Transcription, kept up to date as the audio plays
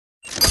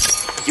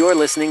You're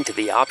listening to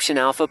the Option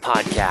Alpha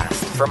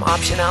podcast from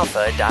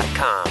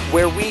OptionAlpha.com,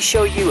 where we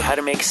show you how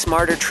to make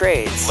smarter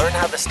trades, learn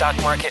how the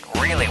stock market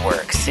really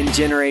works, and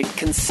generate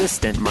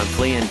consistent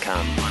monthly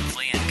income.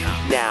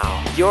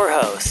 Now, your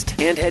host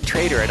and head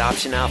trader at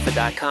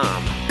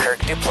OptionAlpha.com, Kirk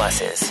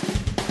Duplessis.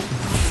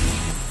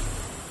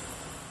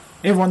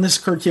 Hey everyone, this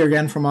is Kirk here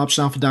again from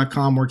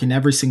OptionAlpha.com, working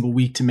every single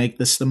week to make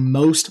this the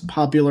most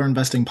popular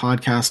investing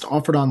podcast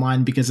offered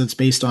online because it's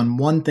based on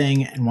one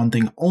thing and one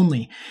thing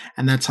only,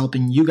 and that's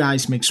helping you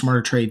guys make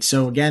smarter trades.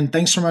 So again,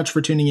 thanks so much for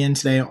tuning in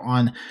today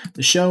on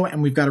the show,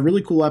 and we've got a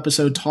really cool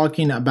episode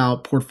talking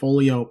about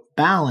portfolio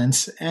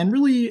balance and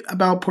really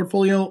about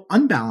portfolio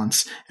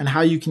unbalance and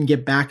how you can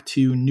get back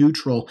to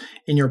neutral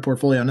in your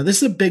portfolio. Now,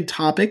 this is a big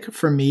topic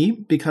for me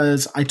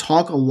because I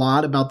talk a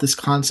lot about this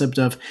concept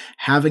of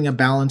having a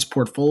balanced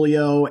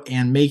portfolio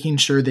and making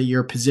sure that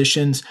your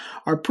positions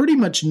are pretty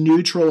much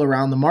neutral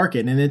around the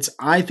market. And it's,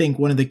 I think,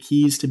 one of the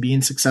keys to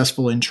being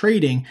successful in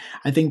trading.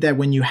 I think that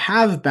when you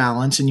have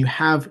balance and you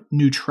have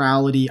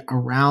neutrality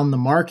around the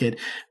market,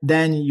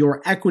 then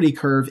your equity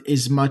curve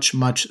is much,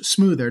 much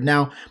smoother.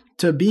 Now,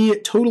 to be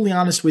totally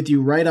honest with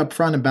you right up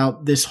front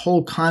about this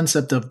whole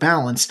concept of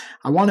balance,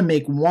 I want to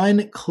make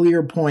one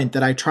clear point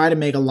that I try to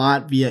make a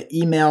lot via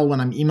email when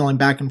I'm emailing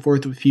back and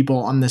forth with people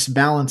on this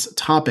balance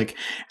topic.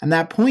 And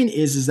that point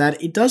is that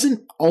it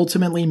doesn't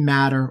ultimately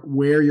matter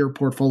where your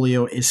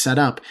portfolio is set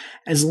up.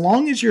 As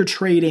long as you're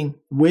trading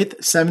with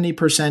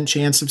 70%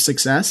 chance of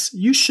success,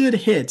 you should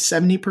hit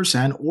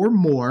 70% or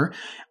more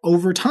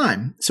over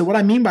time. So what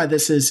I mean by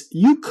this is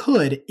you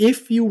could,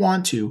 if you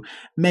want to,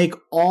 make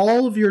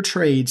all of your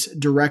trades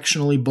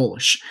directionally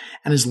bullish.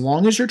 And as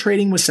long as you're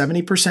trading with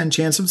 70%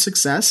 chance of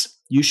success,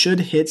 you should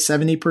hit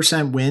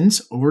 70%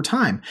 wins over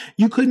time.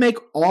 You could make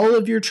all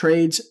of your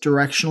trades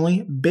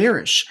directionally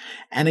bearish.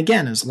 And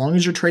again, as long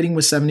as you're trading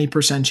with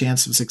 70%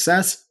 chance of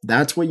success,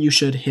 that's what you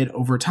should hit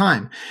over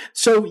time.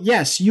 So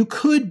yes, you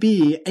could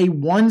be a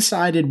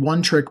one-sided,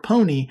 one-trick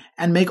pony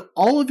and make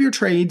all of your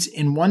trades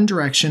in one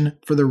direction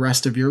for the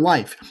rest of your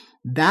life.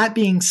 That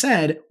being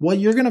said, what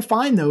you're going to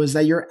find though is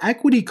that your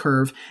equity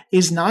curve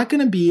is not going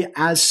to be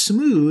as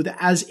smooth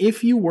as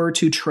if you were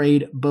to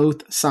trade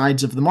both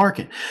sides of the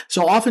market.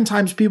 So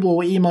oftentimes people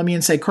will email me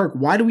and say, Kirk,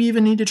 why do we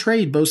even need to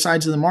trade both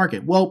sides of the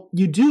market? Well,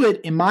 you do it,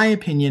 in my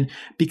opinion,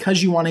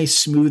 because you want a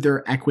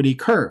smoother equity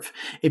curve.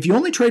 If you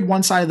only trade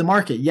one side of the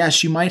market,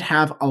 yes, you might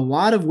have a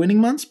lot of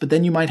winning months, but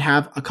then you might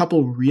have a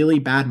couple really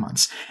bad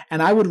months.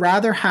 And I would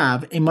rather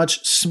have a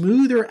much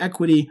smoother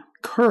equity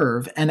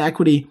curve and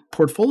equity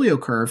portfolio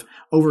curve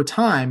over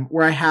time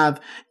where I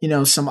have,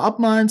 some up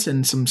months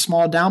and some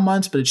small down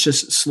months, but it's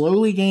just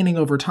slowly gaining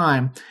over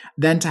time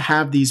than to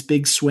have these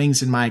big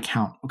swings in my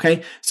account.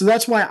 Okay. So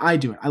that's why I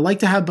do it. I like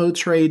to have both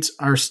trades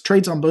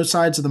on both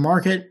sides of the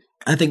market.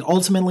 I think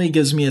ultimately it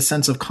gives me a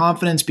sense of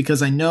confidence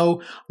because I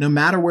know no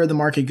matter where the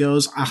market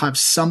goes, I'll have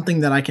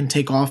something that I can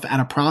take off at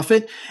a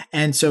profit.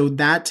 And so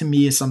that to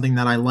me is something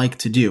that I like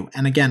to do.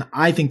 And again,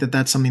 I think that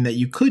that's something that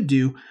you could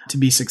do to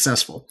be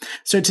successful.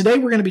 So today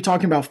we're going to be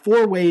talking about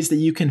 4 ways that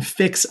you can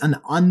fix an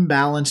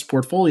unbalanced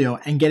portfolio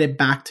and get it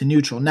back to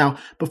neutral. Now,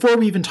 before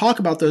we even talk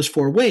about those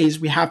 4 ways,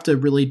 we have to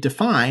really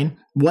define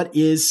what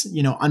is,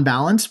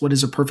 unbalanced, what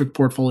is a perfect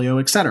portfolio,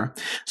 etc.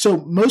 So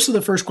most of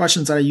the first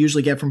questions that I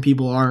usually get from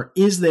people are,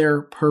 is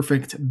there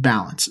perfect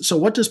balance? So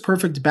what does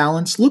perfect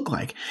balance look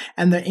like?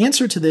 And the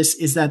answer to this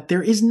is that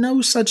there is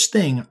no such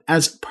thing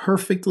as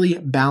perfectly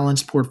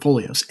balanced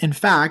portfolios. In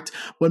fact,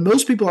 what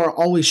most people are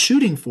always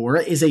shooting for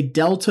is a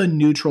delta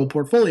neutral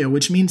portfolio,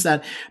 which means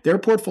that their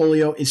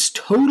portfolio is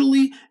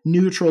totally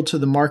neutral to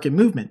the market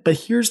movement. But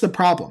here's the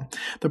problem.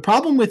 The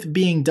problem with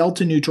being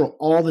delta neutral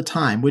all the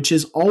time, which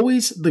is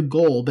always the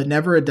goal, but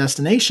never a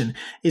destination,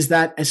 is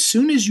that as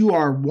soon as you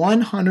are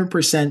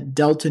 100%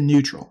 delta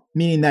neutral,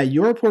 meaning that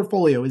your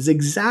portfolio is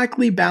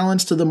exactly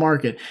balanced to the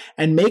market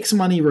and makes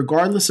money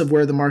regardless of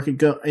where the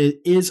market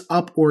is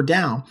up or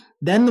down,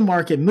 then the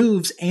market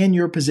moves and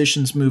your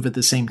positions move at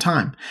the same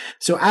time.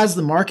 So as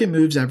the market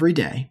moves every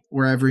day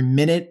or every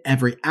minute,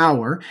 every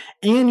hour,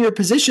 and your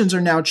positions are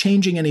now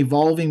changing and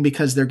evolving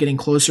because they're getting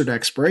closer to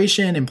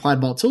expiration,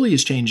 implied volatility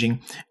is changing,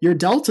 your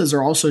deltas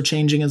are also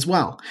changing as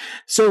well.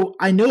 So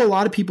I know a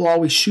lot of people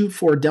always shoot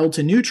for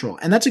delta neutral,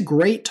 and that's a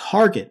great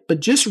target, but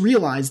just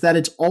realize that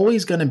it's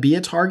always going to be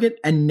a target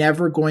and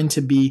never going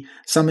to be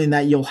something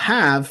that you'll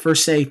have for,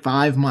 say,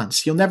 5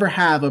 months. You'll never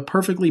have a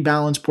perfectly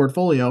balanced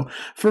portfolio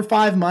for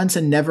 5 months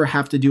and never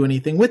have to do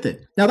anything with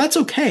it. Now, that's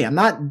okay. I'm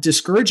not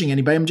discouraging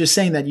anybody. I'm just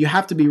saying that you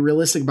have to be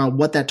realistic about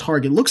what that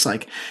target looks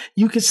like.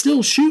 You could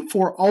still shoot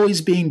for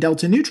always being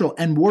delta neutral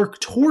and work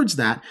towards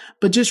that,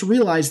 but just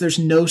realize there's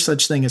no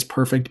such thing as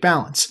perfect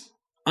balance.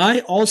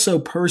 I also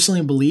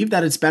personally believe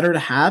that it's better to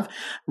have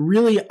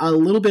really a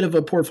little bit of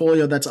a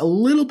portfolio that's a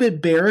little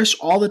bit bearish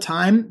all the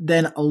time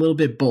than a little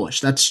bit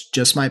bullish. That's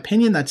just my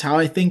opinion. That's how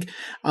I think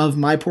of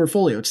my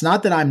portfolio. It's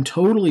not that I'm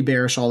totally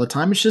bearish all the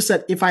time. It's just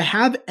that if I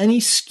have any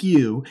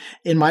skew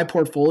in my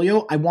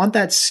portfolio, I want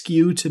that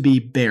skew to be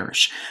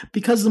bearish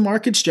because the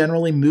markets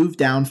generally move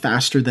down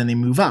faster than they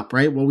move up,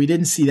 right? Well, we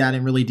didn't see that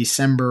in really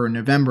December or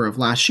November of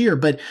last year,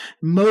 but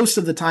most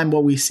of the time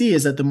what we see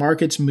is that the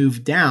markets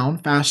move down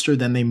faster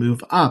than they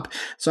move up.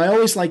 So I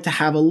always like to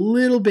have a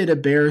little bit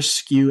of bearish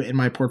skew in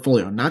my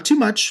portfolio. Not too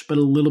much, but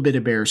a little bit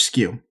of bearish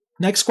skew.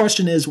 Next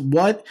question is,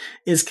 what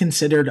is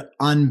considered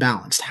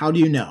unbalanced? How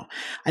do you know?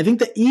 I think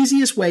the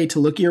easiest way to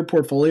look at your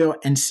portfolio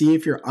and see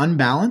if you're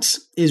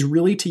unbalanced is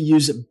really to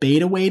use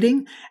beta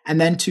weighting and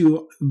then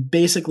to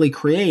basically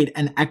create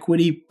an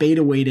equity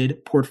beta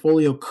weighted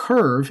portfolio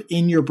curve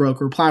in your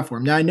broker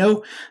platform. Now, I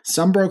know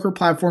some broker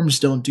platforms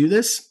don't do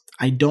this.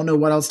 I don't know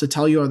what else to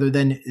tell you other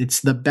than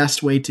it's the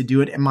best way to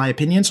do it in my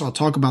opinion. So I'll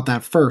talk about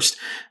that first.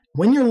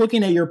 When you're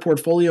looking at your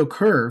portfolio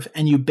curve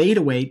and you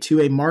beta weight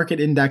to a market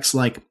index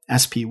like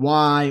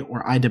SPY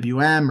or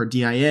IWM or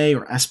DIA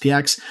or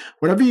SPX,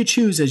 whatever you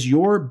choose as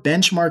your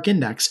benchmark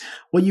index,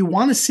 what you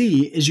want to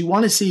see is you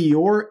want to see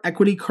your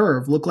equity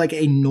curve look like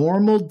a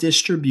normal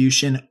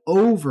distribution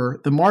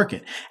over the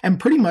market, and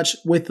pretty much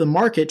with the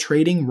market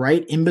trading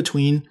right in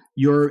between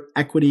your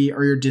equity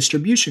or your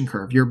distribution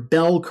curve, your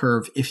bell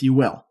curve, if you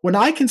will. What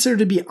I consider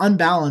to be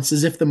unbalanced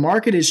is if the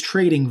market is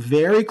trading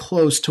very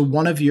close to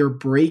one of your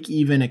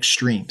break-even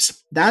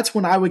extremes. That's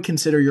when I would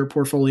consider your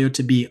portfolio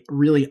to be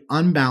really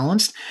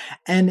unbalanced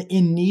and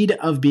in need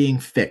of being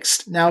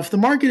fixed. Now, if the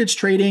market is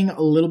trading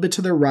a little bit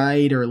to the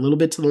right or a little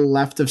bit to the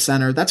left of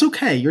center, that's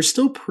okay. You're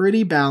still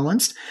pretty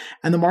balanced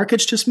and the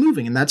market's just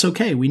moving, and that's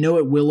okay. We know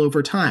it will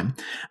over time.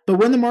 But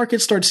when the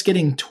market starts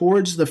getting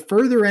towards the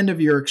further end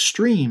of your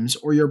extremes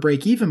or your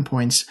break-even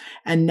points,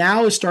 and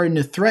now is starting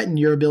to threaten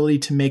your ability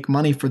to make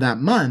money for that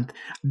month,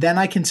 then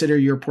I consider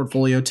your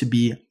portfolio to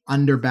be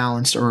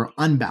underbalanced or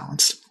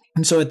unbalanced.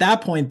 And so at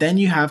that point, then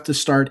you have to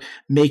start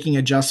making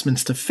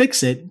adjustments to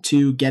fix it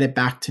to get it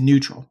back to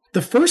neutral.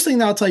 The first thing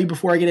that I'll tell you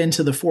before I get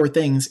into the 4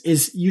 things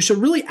is you should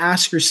really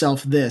ask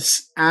yourself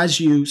this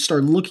as you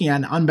start looking at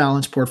an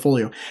unbalanced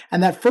portfolio.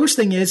 And that first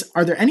thing is,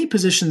 are there any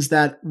positions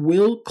that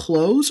will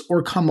close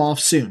or come off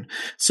soon?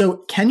 So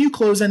can you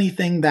close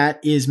anything that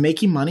is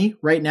making money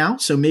right now?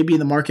 So maybe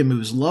the market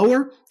moves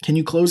lower. Can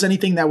you close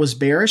anything that was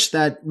bearish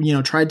that,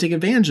 tried to take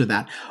advantage of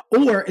that?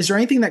 Or is there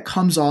anything that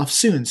comes off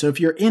soon? So if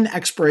you're in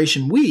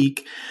expiration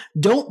week,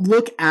 don't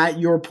look at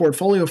your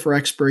portfolio for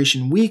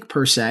expiration week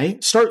per se.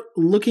 Start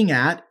looking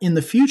at in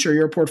the future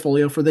your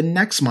portfolio for the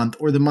next month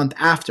or the month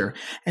after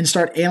and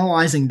start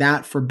analyzing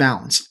that for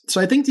balance. So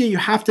I think that you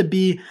have to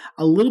be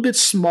a little bit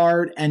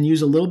smart and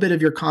use a little bit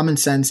of your common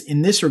sense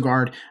in this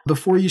regard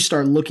before you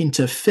start looking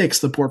to fix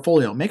the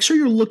portfolio. Make sure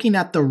you're looking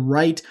at the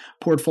right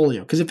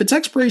portfolio, because if it's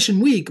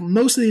expiration week,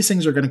 most of these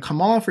things are going to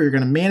come off or you're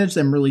going to manage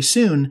them really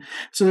soon.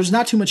 So there's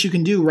not too much you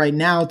can do right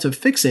now to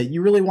fix it.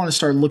 You really want to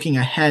start looking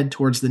ahead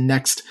towards the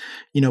next,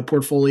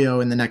 portfolio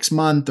in the next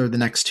month or the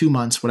next 2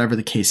 months, whatever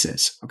the case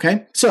is.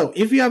 Okay. So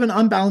if you have an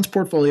unbalanced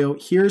portfolio,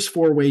 here's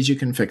 4 ways you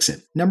can fix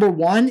it. Number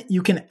 1,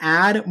 you can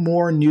add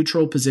more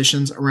neutral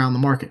positions around the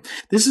market.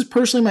 This is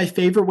personally my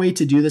favorite way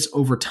to do this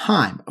over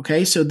time.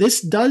 Okay. So this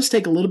does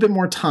take a little bit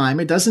more time.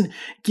 It doesn't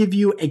give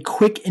you a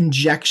quick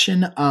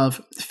injection of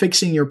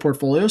fixing your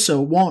portfolio.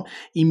 So it won't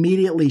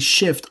immediately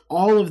shift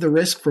all of the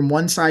risk from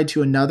one side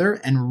to another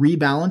and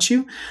rebalance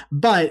you.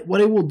 But what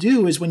it will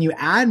do is when you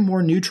add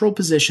more neutral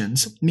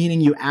positions,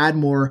 meaning you add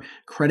more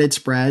credit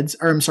spreads,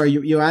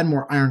 you add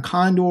more iron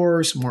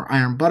condors, more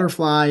iron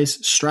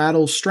butterflies,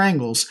 straddles,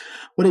 strangles,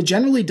 what it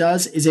generally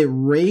does is it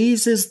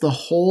raises the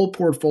whole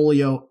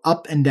portfolio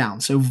up and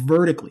down, so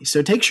vertically. So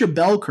it takes your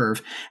bell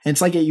curve, and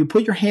it's like you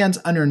put your hands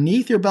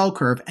underneath your bell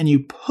curve and you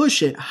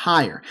push it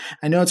higher.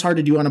 I know it's hard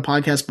to do on a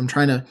podcast, but I'm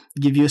trying to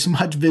give you as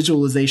much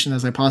visualization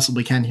as I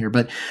possibly can here,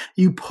 but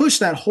you push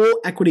that whole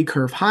equity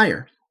curve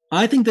higher.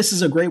 I think this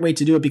is a great way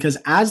to do it because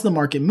as the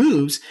market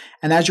moves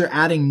and as you're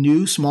adding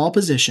new small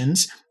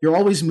positions, you're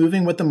always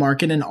moving with the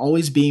market and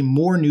always being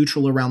more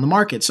neutral around the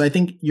market. So I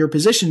think your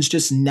positions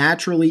just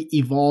naturally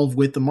evolve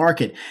with the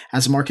market.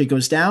 As the market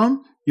goes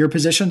down, your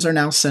positions are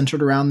now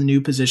centered around the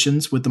new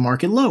positions with the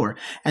market lower.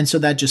 And so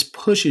that just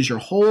pushes your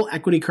whole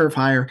equity curve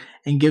higher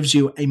and gives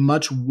you a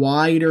much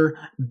wider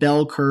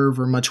bell curve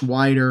or much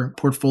wider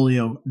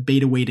portfolio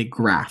beta weighted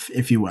graph,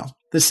 if you will.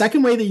 The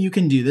second way that you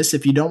can do this,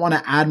 if you don't want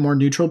to add more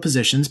neutral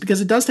positions, because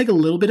it does take a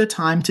little bit of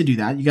time to do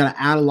that, you got to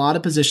add a lot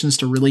of positions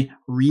to really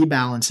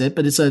rebalance it,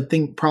 but it's a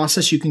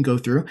process you can go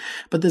through.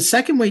 But the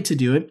second way to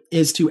do it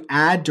is to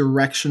add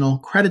directional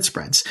credit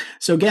spreads.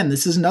 So again,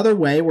 this is another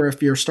way where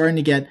if you're starting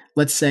to get,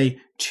 let's say,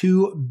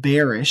 too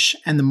bearish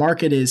and the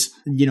market is,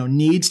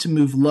 needs to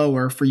move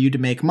lower for you to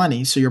make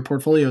money, so your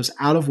portfolio is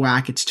out of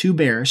whack, it's too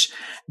bearish,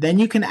 then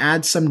you can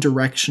add some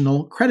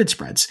directional credit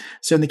spreads.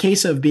 So in the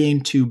case of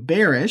being too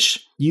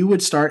bearish, you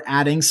would start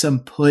adding some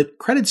put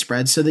credit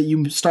spreads so that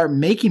you start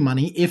making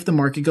money if the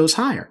market goes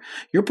higher.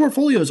 Your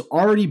portfolio is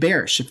already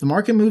bearish. If the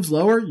market moves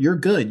lower, you're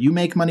good. You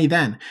make money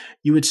then.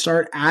 You would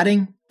start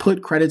adding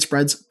put credit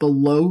spreads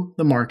below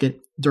the market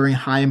during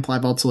high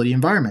implied volatility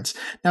environments.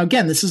 Now,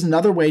 again, this is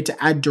another way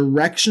to add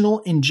directional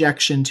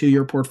injection to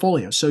your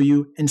portfolio. So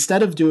you,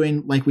 instead of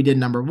doing like we did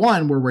number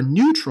one, where we're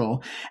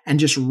neutral and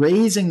just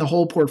raising the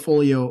whole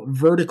portfolio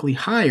vertically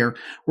higher,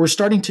 we're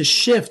starting to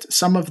shift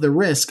some of the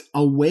risk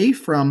away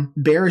from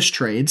bearish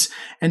trades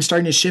and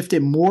starting to shift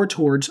it more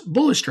towards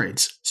bullish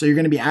trades. So you're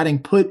going to be adding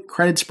put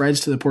credit spreads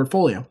to the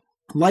portfolio.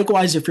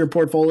 Likewise, if your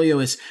portfolio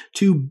is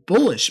too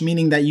bullish,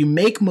 meaning that you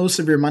make most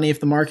of your money if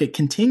the market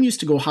continues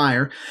to go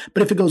higher,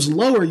 but if it goes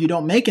lower, you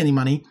don't make any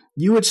money,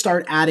 you would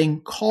start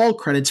adding call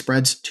credit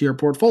spreads to your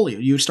portfolio.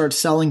 You would start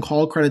selling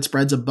call credit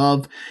spreads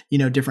above,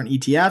 different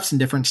ETFs and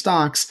different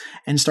stocks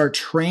and start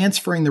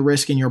transferring the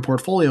risk in your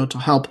portfolio to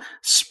help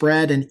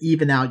spread and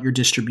even out your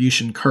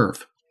distribution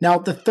curve. Now,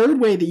 the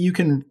third way that you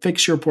can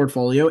fix your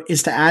portfolio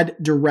is to add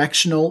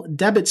directional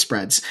debit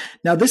spreads.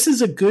 Now, this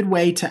is a good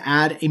way to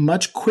add a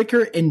much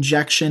quicker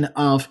injection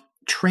of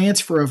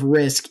transfer of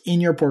risk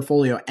in your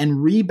portfolio and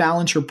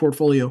rebalance your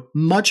portfolio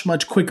much,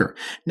 much quicker.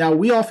 Now,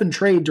 we often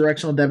trade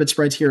directional debit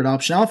spreads here at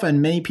Option Alpha,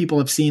 and many people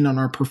have seen on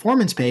our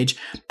performance page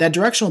that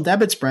directional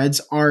debit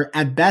spreads are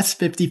at best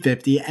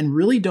 50-50 and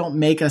really don't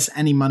make us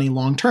any money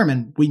long term.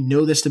 And we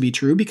know this to be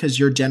true because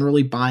you're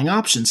generally buying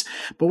options.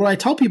 But what I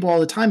tell people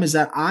all the time is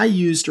that I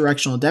use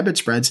directional debit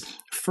spreads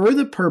for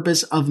the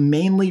purpose of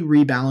mainly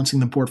rebalancing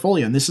the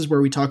portfolio. And this is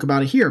where we talk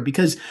about it here,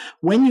 because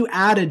when you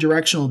add a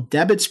directional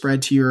debit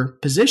spread to your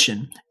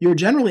position, you're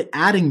generally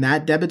adding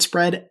that debit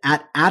spread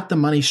at the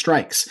money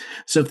strikes.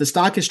 So if the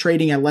stock is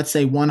trading at, let's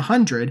say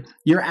 100,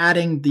 you're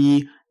adding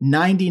the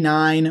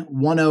 99,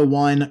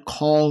 101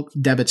 call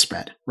debit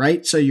spread,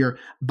 right? So you're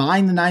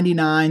buying the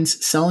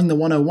 99s, selling the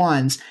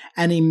 101s,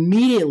 and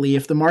immediately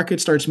if the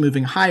market starts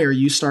moving higher,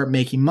 you start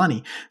making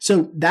money.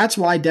 So that's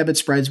why debit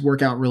spreads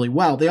work out really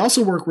well. They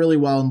also work really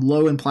well in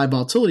low implied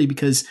volatility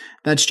because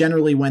that's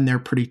generally when they're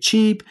pretty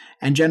cheap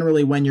and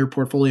generally when your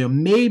portfolio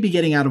may be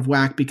getting out of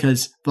whack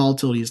because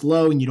volatility is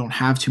low and you don't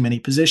have too many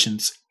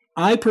positions.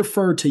 I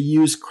prefer to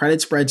use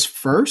credit spreads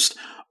first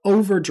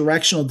over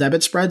directional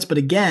debit spreads. But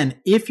again,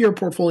 if your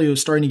portfolio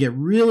is starting to get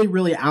really,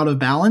 really out of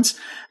balance,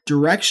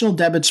 directional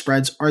debit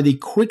spreads are the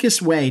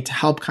quickest way to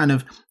help kind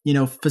of,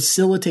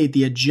 facilitate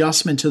the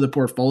adjustment to the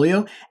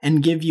portfolio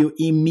and give you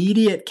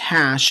immediate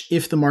cash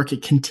if the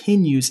market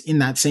continues in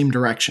that same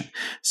direction.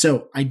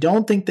 So I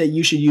don't think that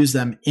you should use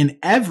them in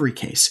every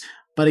case.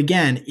 But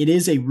again, it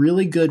is a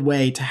really good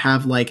way to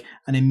have like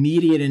an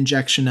immediate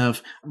injection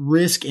of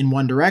risk in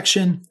one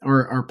direction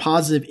or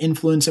positive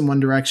influence in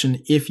one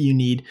direction if you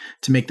need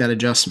to make that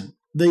adjustment.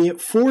 The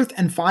fourth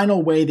and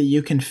final way that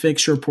you can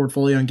fix your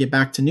portfolio and get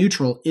back to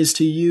neutral is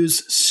to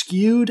use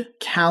skewed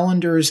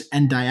calendars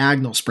and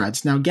diagonal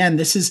spreads. Now, again,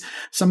 this is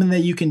something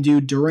that you can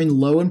do during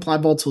low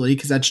implied volatility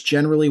because that's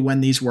generally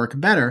when these work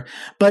better.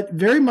 But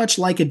very much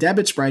like a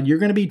debit spread, you're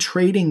going to be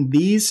trading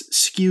these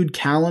skewed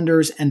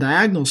calendars and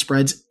diagonal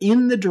spreads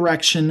in the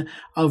direction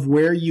of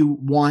where you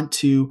want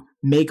to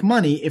make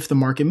money if the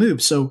market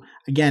moves. So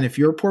again, if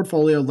your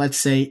portfolio, let's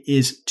say,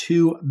 is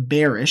too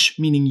bearish,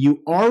 meaning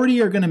you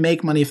already are going to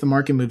make money if the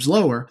market moves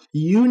lower,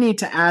 you need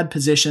to add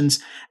positions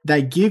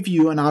that give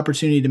you an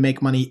opportunity to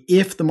make money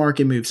if the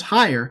market moves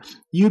higher.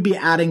 You'd be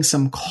adding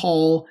some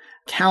call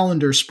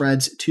calendar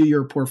spreads to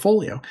your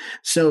portfolio.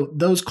 So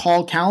those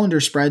call calendar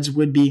spreads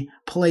would be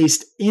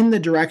placed in the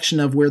direction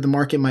of where the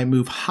market might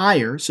move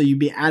higher. So you'd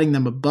be adding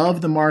them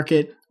above the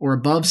market or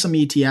above some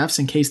ETFs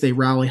in case they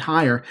rally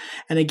higher.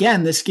 And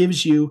again, this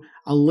gives you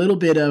a little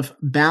bit of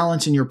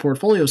balance in your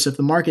portfolio. So if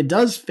the market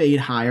does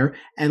fade higher,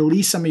 at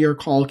least some of your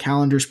call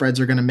calendar spreads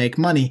are going to make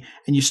money,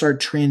 and you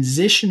start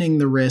transitioning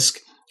the risk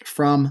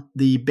from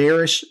the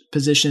bearish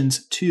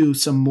positions to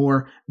some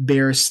more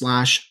bearish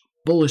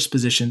 / bullish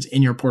positions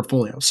in your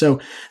portfolio. So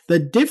the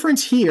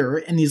difference here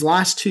in these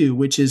last two,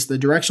 which is the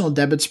directional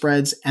debit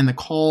spreads and the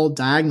call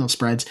diagonal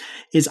spreads,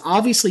 is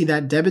obviously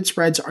that debit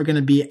spreads are going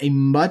to be a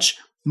much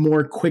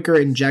more quicker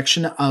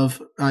injection of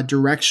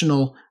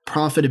directional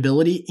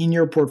profitability in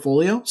your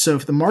portfolio. So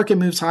if the market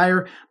moves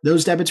higher,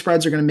 those debit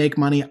spreads are going to make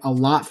money a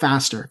lot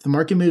faster. If the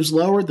market moves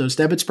lower, those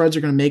debit spreads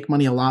are going to make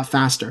money a lot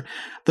faster.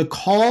 The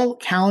call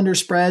calendar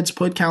spreads,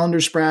 put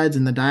calendar spreads,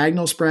 and the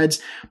diagonal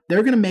spreads,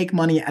 they're going to make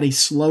money at a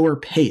slower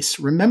pace.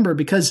 Remember,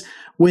 because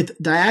with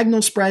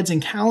diagonal spreads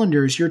and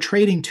calendars, you're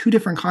trading two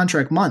different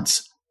contract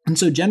months. And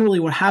so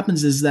generally what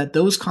happens is that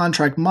those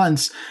contract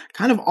months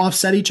kind of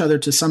offset each other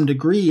to some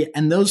degree,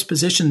 and those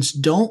positions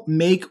don't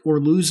make or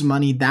lose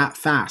money that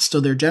fast.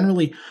 So they're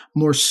generally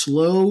more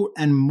slow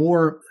and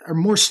more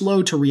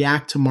slow to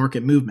react to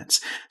market movements.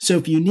 So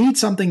if you need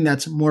something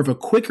that's more of a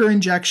quicker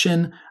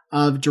injection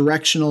of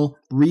directional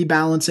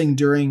rebalancing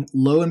during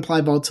low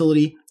implied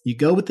volatility, you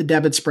go with the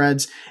debit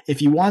spreads.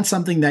 If you want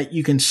something that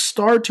you can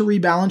start to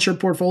rebalance your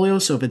portfolio,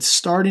 so if it's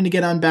starting to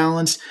get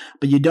unbalanced,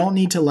 but you don't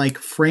need to like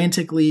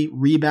frantically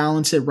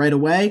rebalance it right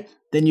away,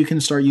 then you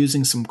can start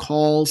using some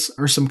calls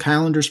or some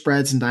calendar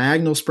spreads and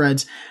diagonal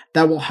spreads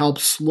that will help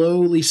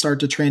slowly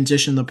start to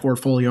transition the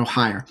portfolio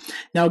higher.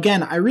 Now,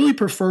 again, I really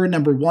prefer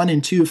number 1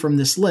 and 2 from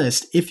this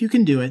list, if you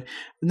can do it.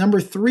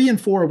 Number 3 and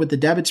 4 with the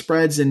debit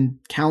spreads and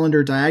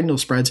calendar diagonal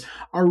spreads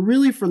are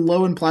really for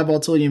low implied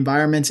volatility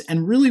environments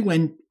and really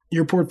when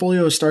your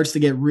portfolio starts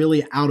to get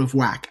really out of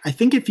whack. I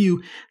think if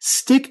you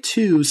stick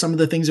to some of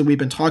the things that we've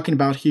been talking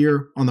about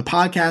here on the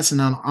podcast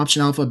and on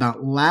Option Alpha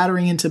about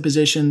laddering into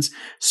positions,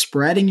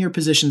 spreading your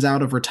positions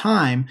out over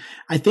time,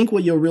 I think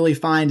what you'll really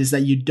find is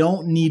that you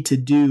don't need to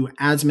do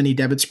as many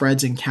debit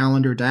spreads and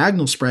calendar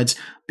diagonal spreads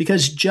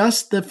because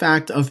just the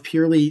fact of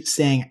purely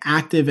staying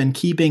active and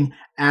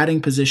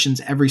adding positions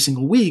every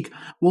single week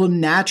will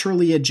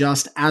naturally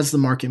adjust as the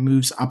market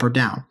moves up or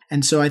down.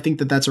 And so I think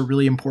that that's a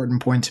really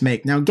important point to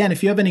make. Now, again,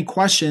 if you have any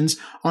questions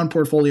on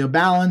portfolio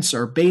balance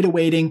or beta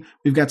weighting,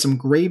 we've got some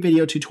great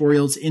video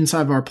tutorials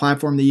inside of our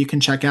platform that you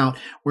can check out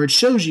where it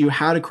shows you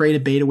how to create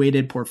a beta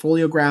weighted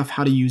portfolio graph,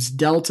 how to use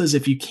deltas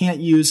if you can't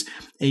use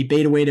a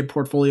beta weighted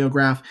portfolio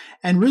graph,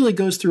 and really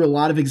goes through a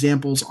lot of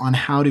examples on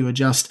how to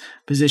adjust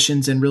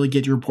positions and really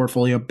get your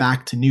portfolio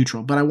back to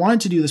neutral. But I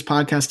wanted to do this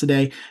podcast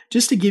today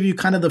just to give you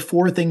kind of the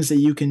 4 things that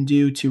you can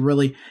do to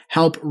really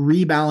help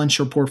rebalance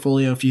your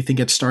portfolio if you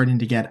think it's starting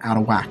to get out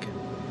of whack.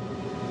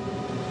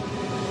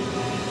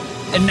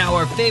 And now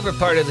our favorite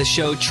part of the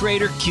show,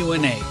 Trader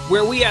Q&A,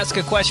 where we ask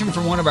a question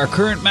from one of our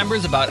current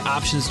members about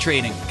options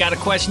trading. Got a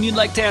question you'd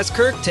like to ask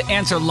Kirk to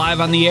answer live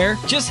on the air?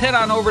 Just head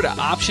on over to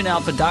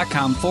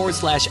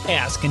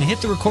optionalpha.com/ask and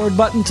hit the record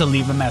button to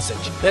leave a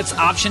message. That's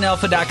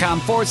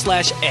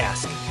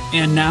optionalpha.com/ask.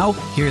 And now,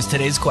 here's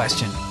today's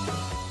question.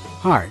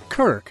 Hi,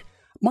 Kirk.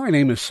 My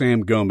name is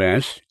Sam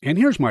Gomez, and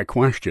here's my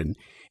question.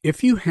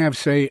 If you have,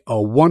 say,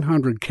 a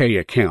 100K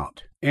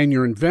account, and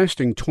you're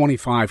investing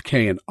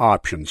 25K in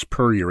options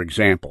per your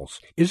examples,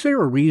 is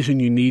there a reason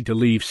you need to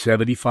leave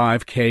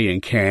 75K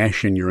in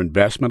cash in your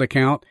investment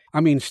account?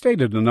 I mean,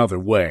 stated another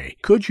way,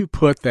 could you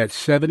put that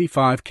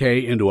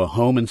 75K into a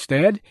home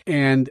instead?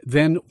 And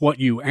then what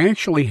you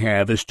actually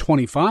have is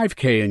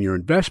 25K in your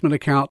investment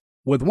account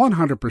with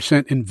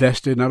 100%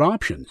 invested in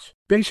options.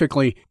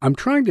 Basically, I'm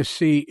trying to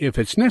see if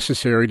it's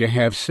necessary to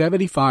have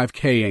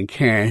 75K in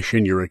cash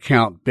in your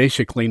account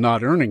basically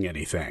not earning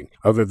anything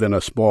other than a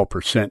small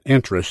percent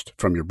interest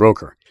from your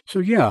broker. So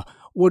yeah,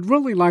 would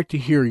really like to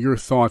hear your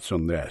thoughts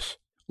on this.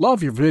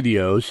 Love your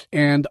videos,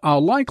 and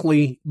I'll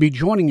likely be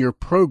joining your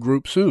pro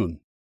group soon.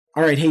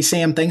 All right. Hey,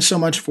 Sam, thanks so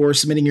much for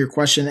submitting your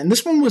question. And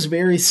this one was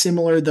very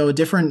similar, though a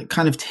different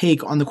kind of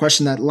take on the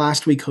question that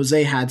last week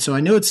Jose had. So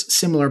I know it's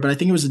similar, but I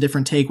think it was a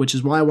different take, which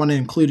is why I want to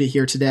include it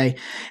here today.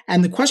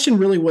 And the question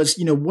really was,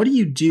 what do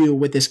you do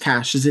with this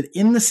cash? Is it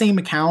in the same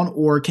account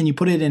or can you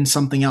put it in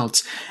something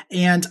else?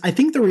 And I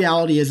think the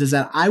reality is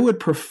that I would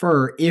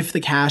prefer if the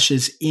cash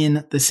is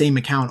in the same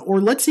account, or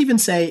let's even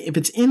say if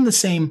it's in the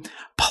same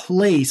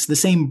place, the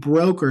same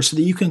broker, so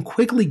that you can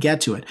quickly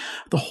get to it.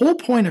 The whole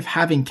point of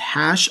having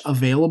cash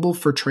available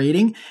for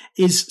trading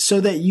is so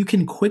that you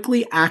can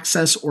quickly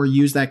access or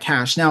use that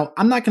cash. Now,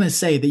 I'm not going to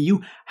say that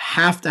you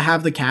have to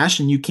have the cash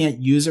and you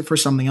can't use it for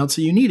something else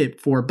that you need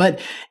it for. But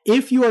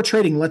if you are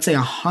trading, let's say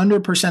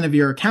 100% of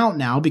your account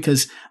now,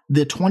 because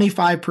the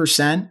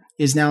 25%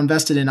 is now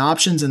invested in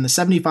options and the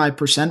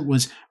 75%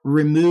 was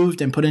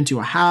removed and put into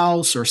a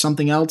house or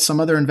something else,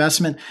 some other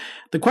investment.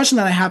 The question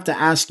that I have to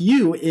ask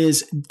you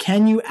is,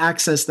 can you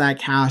access that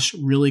cash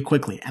really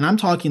quickly? And I'm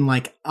talking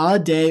like a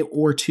day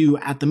or 2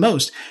 at the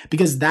most,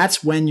 because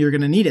that's when you're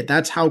going to need it.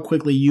 That's how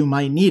quickly you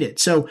might need it.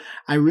 So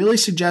I really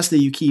suggest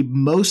that you keep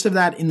most of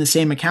that in the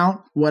same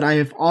account. What I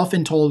have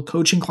often told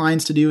coaching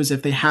clients to do is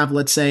if they have,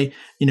 let's say,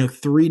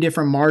 3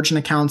 different margin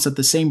accounts at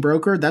the same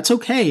broker, that's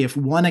okay if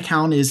one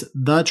account is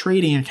the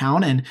trading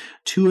account and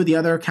 2 of the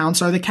other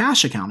accounts are the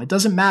cash account. It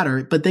doesn't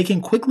matter, but they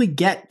can quickly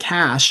get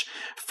cash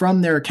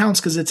from their accounts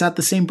because it's at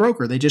the same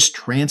broker. They just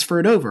transfer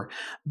it over.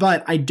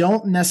 But I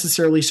don't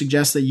necessarily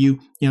suggest that you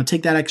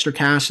take that extra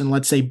cash and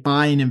let's say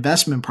buy an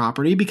investment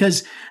property,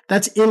 because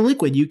that's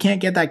illiquid. You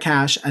can't get that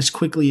cash as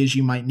quickly as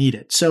you might need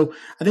it. So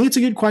I think it's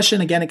a good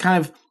question. Again, it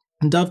kind of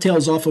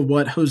dovetails off of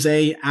what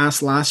Jose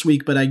asked last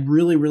week, but I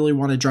really, really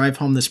want to drive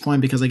home this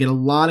point because I get a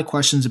lot of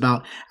questions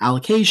about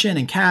allocation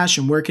and cash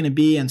and where can it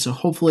be. And so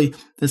hopefully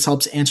this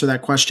helps answer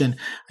that question.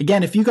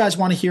 Again, if you guys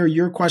want to hear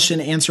your question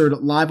answered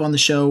live on the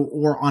show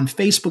or on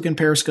Facebook and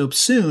Periscope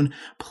soon,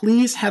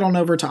 please head on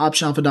over to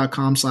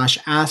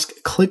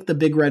optionalpha.com/ask, click the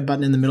big red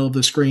button in the middle of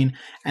the screen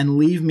and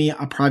leave me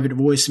a private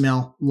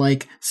voicemail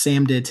like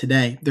Sam did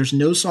today. There's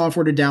no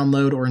software to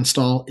download or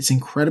install. It's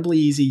incredibly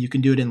easy. You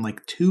can do it in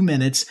like 2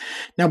 minutes.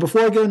 Now, before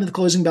Before I go into the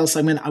closing bell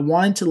segment, I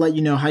wanted to let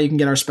you know how you can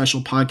get our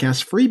special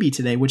podcast freebie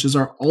today, which is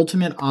our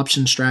ultimate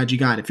option strategy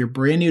guide. If you're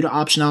brand new to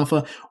Option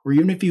Alpha, or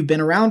even if you've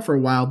been around for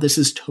a while, this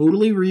is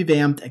totally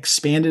revamped,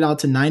 expanded out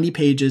to 90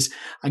 pages.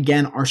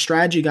 Again, our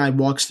strategy guide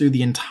walks through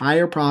the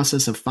entire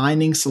process of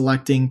finding,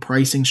 selecting,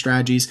 pricing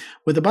strategies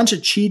with a bunch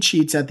of cheat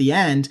sheets at the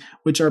end,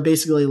 which are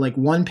basically like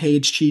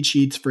one-page cheat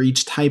sheets for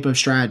each type of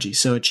strategy.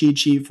 So a cheat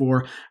sheet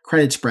for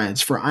credit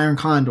spreads, for iron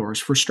condors,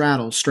 for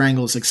straddles,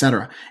 strangles,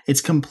 etc.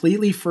 It's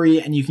completely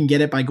free, and you can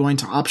get it by going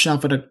to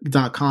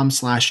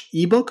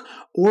optionalpha.com/ebook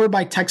or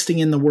by texting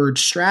in the word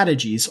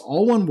strategies,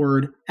 all one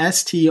word,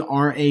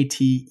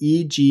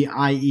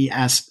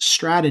 STRATEGIES,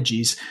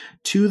 strategies,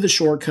 to the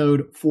short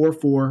code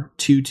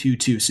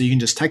 44222. So you can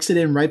just text it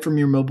in right from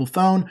your mobile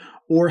phone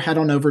or head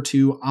on over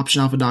to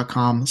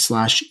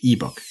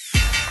optionalpha.com/ebook.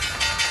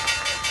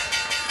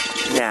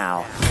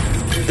 Now,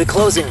 the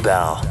closing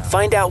bell.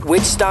 Find out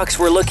which stocks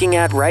we're looking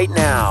at right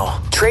now,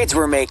 trades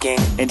we're making,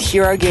 and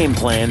hear our game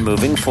plan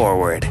moving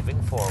forward.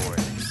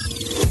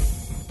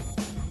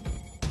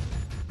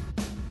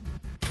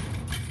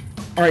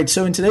 All right,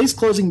 so in today's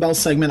closing bell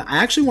segment,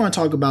 I actually want to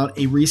talk about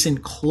a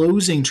recent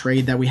closing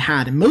trade that we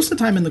had. And most of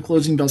the time in the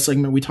closing bell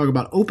segment, we talk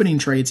about opening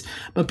trades,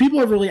 but people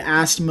have really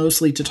asked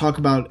mostly to talk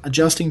about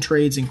adjusting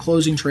trades and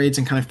closing trades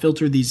and kind of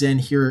filter these in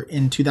here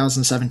in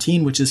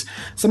 2017, which is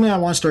something I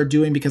want to start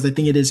doing because I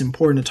think it is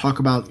important to talk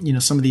about,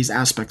 some of these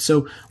aspects.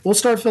 So we'll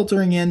start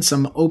filtering in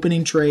some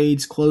opening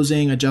trades,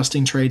 closing,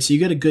 adjusting trades. So you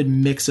get a good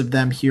mix of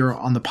them here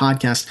on the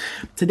podcast.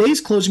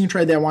 Today's closing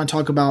trade that I want to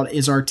talk about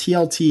is our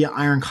TLT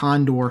Iron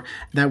Condor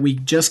that we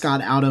just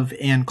got out of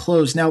and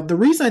closed. Now, the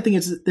reason I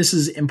think this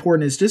is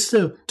important is just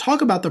to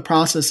talk about the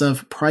process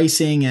of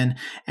pricing and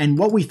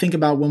what we think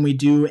about when we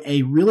do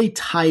a really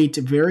tight,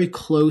 very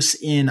close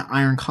in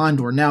Iron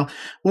Condor. Now,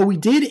 what we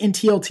did in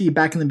TLT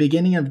back in the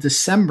beginning of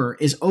December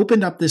is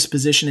opened up this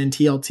position in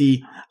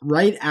TLT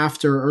right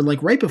after, or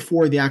like right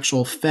before the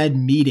actual Fed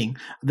meeting.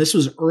 This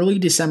was early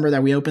December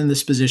that we opened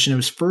this position. It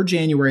was for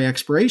January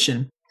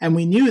expiration. And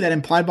we knew that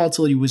implied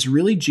volatility was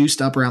really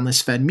juiced up around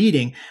this Fed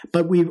meeting,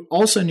 but we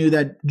also knew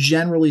that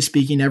generally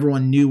speaking,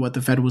 everyone knew what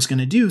the Fed was going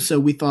to do. So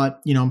we thought,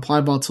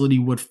 implied volatility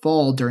would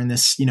fall during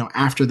this,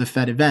 after the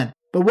Fed event.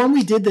 But when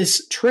we did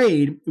this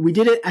trade, we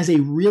did it as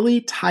a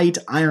really tight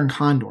Iron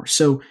Condor.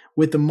 So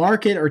with the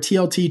market or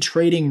TLT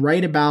trading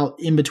right about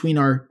in between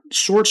our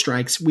short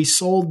strikes, we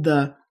sold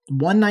the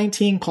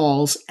 119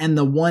 calls and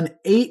the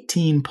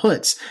 118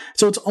 puts.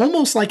 So it's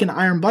almost like an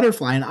iron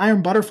butterfly. An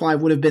iron butterfly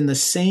would have been the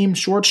same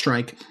short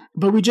strike,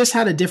 but we just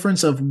had a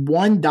difference of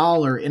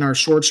 $1 in our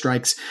short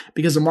strikes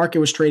because the market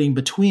was trading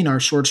between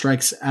our short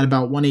strikes at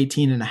about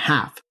 118 and a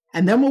half.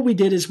 And then what we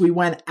did is we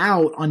went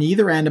out on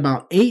either end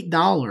about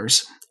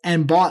 $8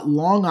 and bought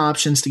long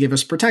options to give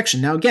us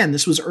protection. Now, again,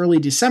 this was early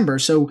December,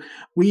 so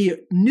we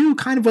knew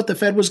kind of what the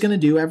Fed was going to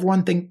do.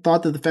 Everyone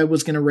thought that the Fed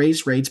was going to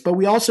raise rates, but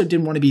we also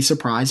didn't want to be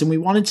surprised, and we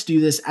wanted to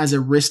do this as a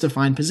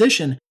risk-defined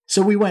position.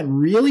 So we went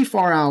really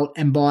far out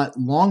and bought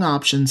long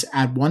options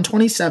at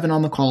 127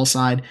 on the call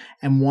side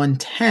and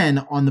 110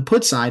 on the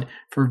put side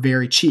for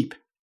very cheap.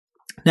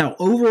 Now,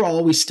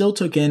 overall, we still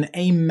took in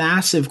a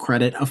massive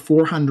credit of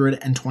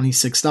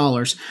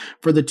 $426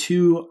 for the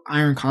two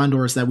Iron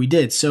Condors that we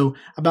did. So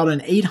about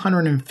an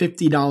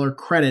 $850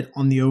 credit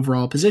on the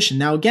overall position.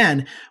 Now,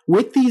 again,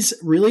 with these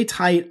really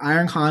tight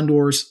Iron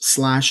Condors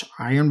 /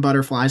 Iron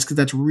Butterflies, because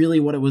that's really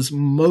what it was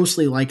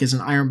mostly like as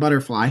an Iron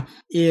Butterfly,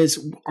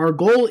 is our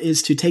goal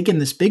is to take in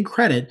this big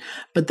credit,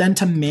 but then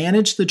to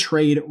manage the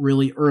trade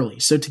really early.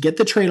 So to get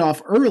the trade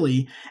off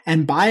early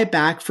and buy it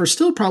back for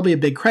still probably a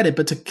big credit,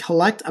 but to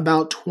collect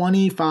about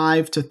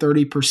 25 to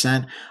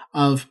 30%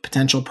 of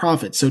potential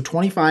profit. So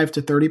 25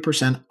 to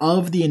 30%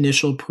 of the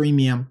initial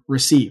premium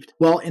received.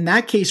 Well, in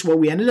that case, what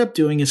we ended up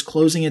doing is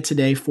closing it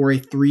today for a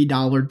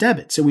 $3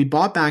 debit. So we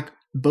bought back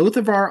both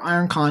of our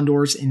Iron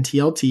Condors in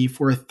TLT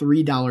for a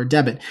 $3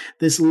 debit.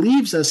 This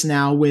leaves us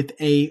now with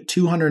a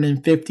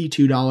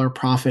 $252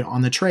 profit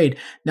on the trade.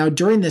 Now,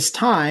 during this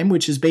time,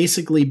 which has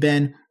basically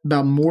been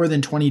about more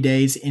than 20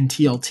 days in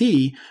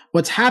TLT,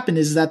 what's happened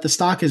is that the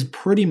stock has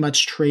pretty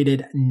much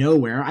traded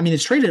nowhere. I mean,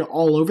 it's traded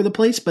all over the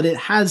place, but it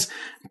has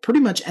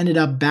pretty much ended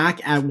up back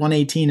at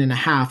 118 and a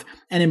half.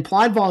 And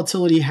implied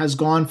volatility has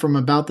gone from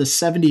about the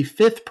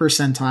 75th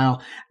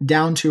percentile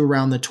down to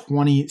around the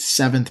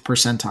 27th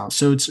percentile.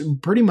 So it's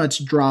pretty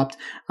much dropped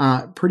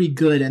pretty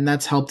good, and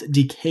that's helped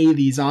decay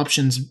these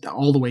options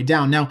all the way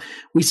down. Now,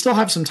 we still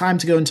have some time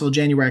to go until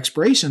January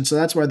expiration, so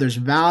that's why there's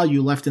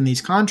value left in these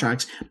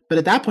contracts. But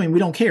at that point, we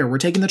don't care. We're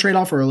taking the trade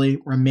off early.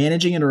 We're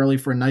managing it early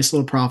for a nice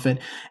little profit.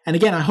 And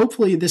again,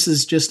 hopefully this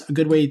is just a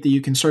good way that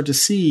you can start to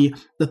see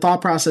the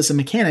thought process and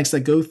mechanics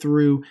that go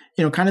through,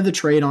 kind of the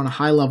trade on a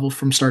high level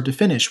from start to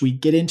finish. We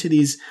get into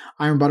these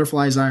Iron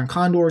Butterflies, Iron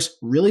Condors,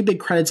 really big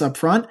credits up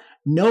front,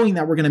 knowing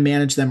that we're going to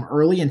manage them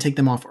early and take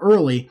them off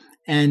early.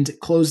 and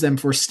close them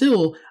for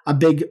still a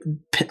big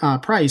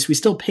price. We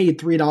still paid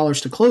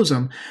 $3 to close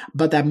them,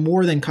 but that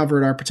more than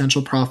covered our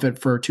potential profit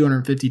for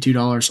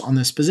 $252 on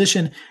this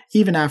position,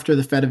 even after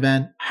the Fed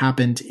event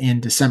happened in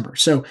December.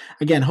 So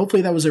again,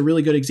 hopefully that was a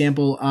really good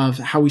example of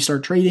how we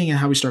start trading and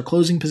how we start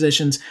closing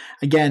positions.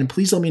 Again,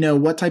 please let me know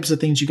what types of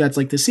things you guys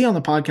like to see on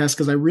the podcast,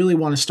 because I really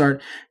want to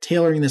start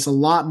tailoring this a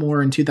lot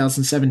more in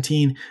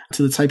 2017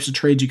 to the types of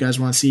trades you guys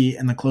want to see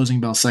in the closing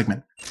bell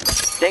segment.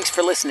 Thanks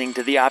for listening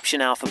to the Option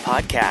Alpha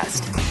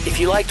podcast. If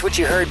you liked what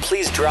you heard,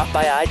 please drop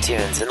by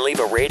iTunes and leave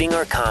a rating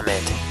or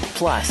comment.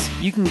 Plus,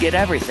 you can get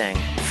everything: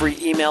 free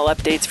email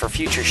updates for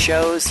future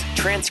shows,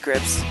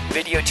 transcripts,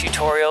 video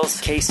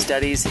tutorials, case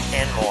studies,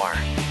 and more.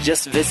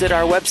 Just visit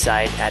our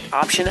website at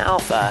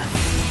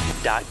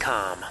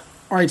optionalpha.com.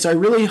 All right, so I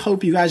really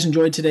hope you guys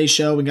enjoyed today's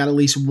show and got at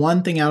least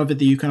one thing out of it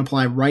that you can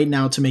apply right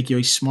now to make you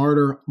a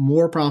smarter,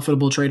 more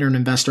profitable trader and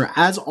investor.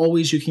 As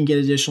always, you can get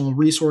additional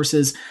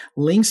resources,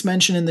 links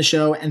mentioned in the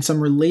show, and some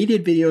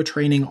related video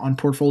training on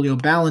portfolio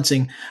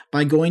balancing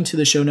by going to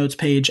the show notes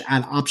page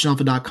at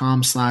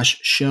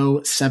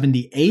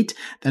optionalpha.com/show78.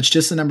 That's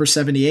just the number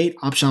 78,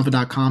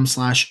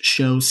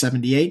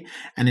 optionalpha.com/show78.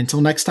 And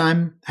until next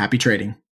time, happy trading.